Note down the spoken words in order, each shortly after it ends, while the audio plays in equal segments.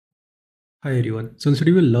Hi everyone, so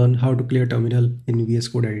today we'll learn how to clear terminal in VS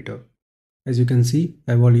Code editor. As you can see,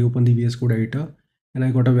 I've already opened the VS Code editor and I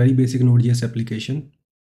got a very basic Node.js application.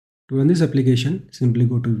 To run this application, simply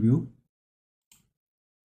go to View,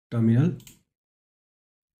 Terminal,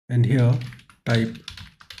 and here type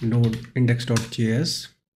node index.js.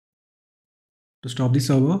 To stop the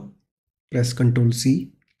server, press Ctrl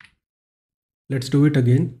C. Let's do it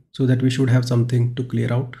again so that we should have something to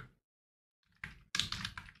clear out.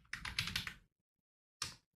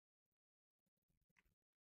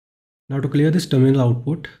 Now to clear this terminal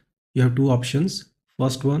output, you have two options.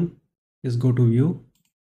 First one is go to View,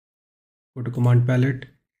 go to Command Palette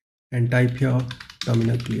and type here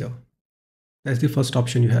terminal clear. That's the first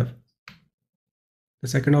option you have. The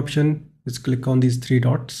second option is click on these three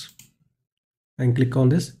dots and click on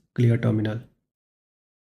this clear terminal.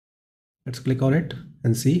 Let's click on it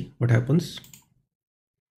and see what happens.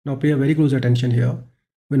 Now pay a very close attention here.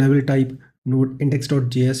 When I will type node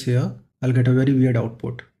index.js here, I'll get a very weird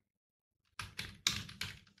output.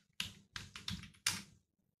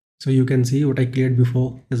 So you can see what I cleared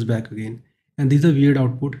before is back again. And these are weird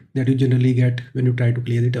output that you generally get when you try to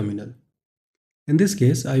clear the terminal. In this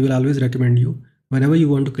case, I will always recommend you, whenever you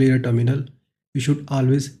want to clear a terminal, you should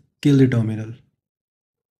always kill the terminal.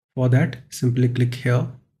 For that, simply click here,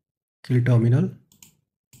 kill terminal,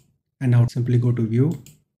 and now simply go to View,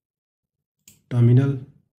 Terminal,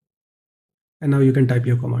 and now you can type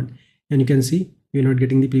your command. And you can see we're not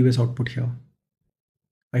getting the previous output here.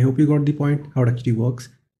 I hope you got the point how it actually works.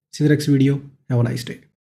 See you in the next video. Have a nice day.